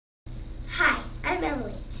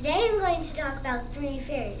Today I'm going to talk about 3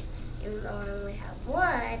 fairies, even though I only have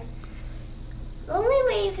one. The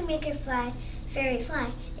only way you can make a fairy fly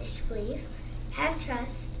is to believe, have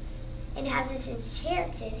trust, and have this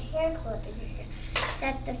enchanted hair clip in your hair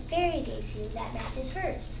that the fairy gave you that matches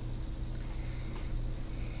hers.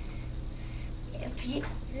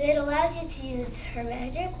 It allows you to use her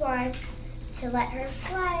magic wand to let her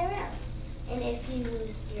fly around. And if you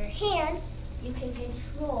use your hand, you can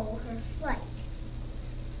control her flight.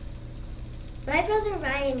 My brother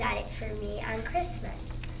Ryan got it for me on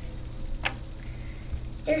Christmas.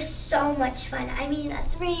 They're so much fun. I mean, a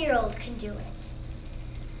 3-year-old can do it.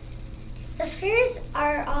 The fairies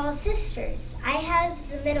are all sisters. I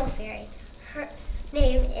have the middle fairy. Her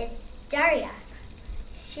name is Daria.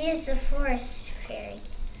 She is the forest fairy.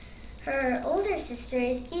 Her older sister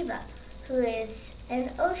is Eva, who is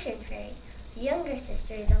an ocean fairy. The younger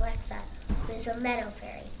sister is Alexa, who is a meadow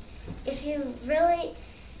fairy.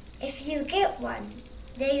 If you get one,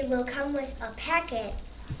 they will come with a packet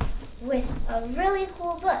with a really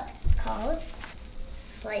cool book called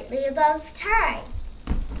Slightly Above Time.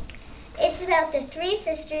 It's about the 3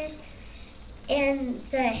 sisters and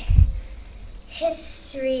the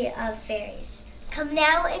history of fairies. Come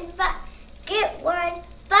now and get one.